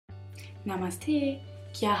Namaste,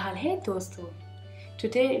 kya haal hai dosto?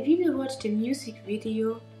 Today we will watch the music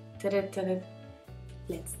video. Tattad Tattad.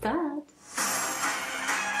 Let's start.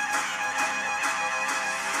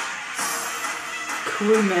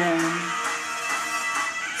 Cool, man.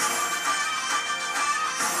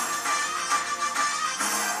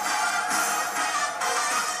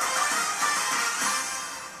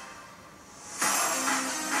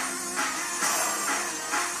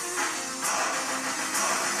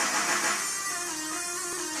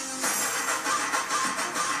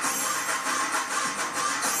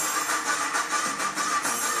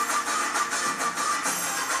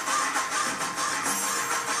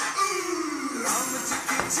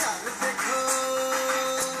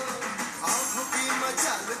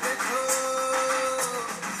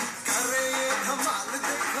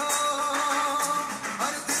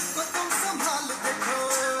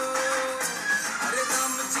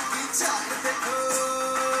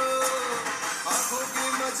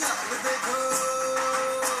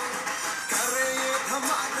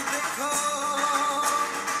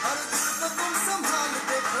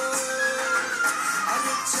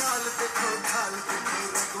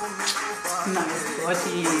 Nice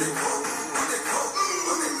body.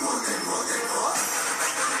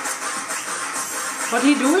 What are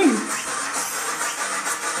you doing?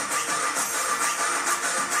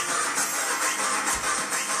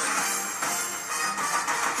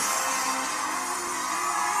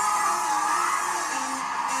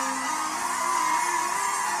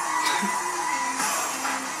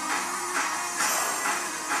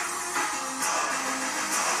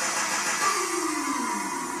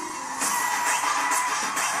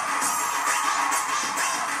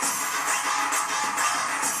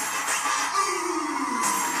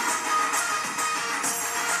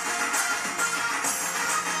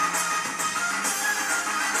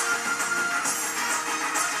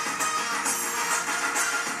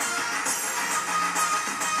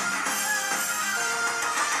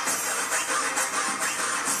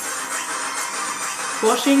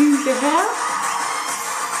 Washing the hair?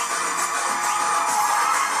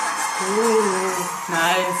 Ooh,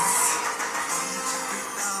 nice.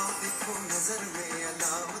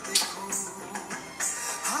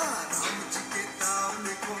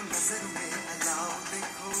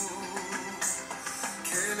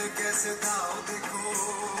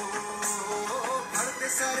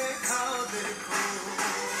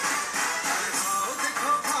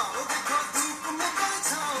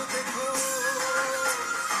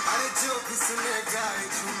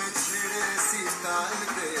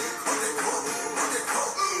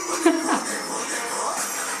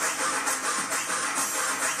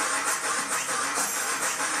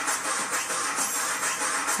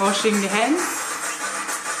 Washing the hands.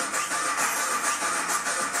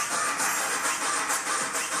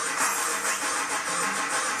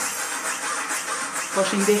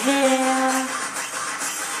 Washing the hair.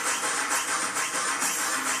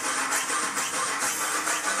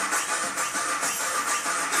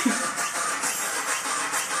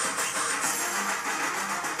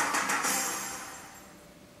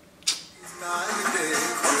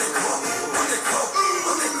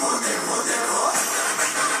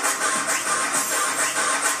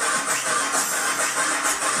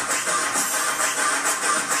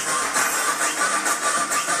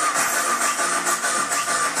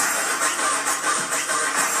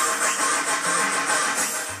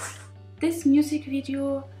 This music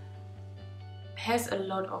video has a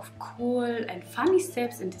lot of cool and funny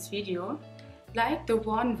steps in this video, like the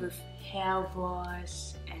one with hair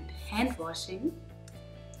wash and hand washing.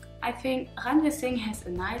 I think Ranveer Singh has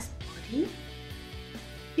a nice body.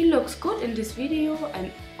 He looks good in this video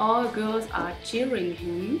and all girls are cheering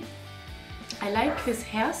him. I like his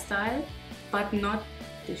hairstyle, but not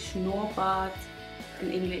the Schnurrbart,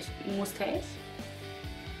 in English, mustache.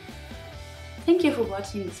 Thank you for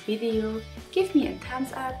watching this video. Give me a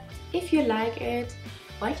thumbs up if you like it.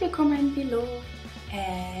 Write your comment below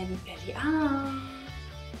and Belly out.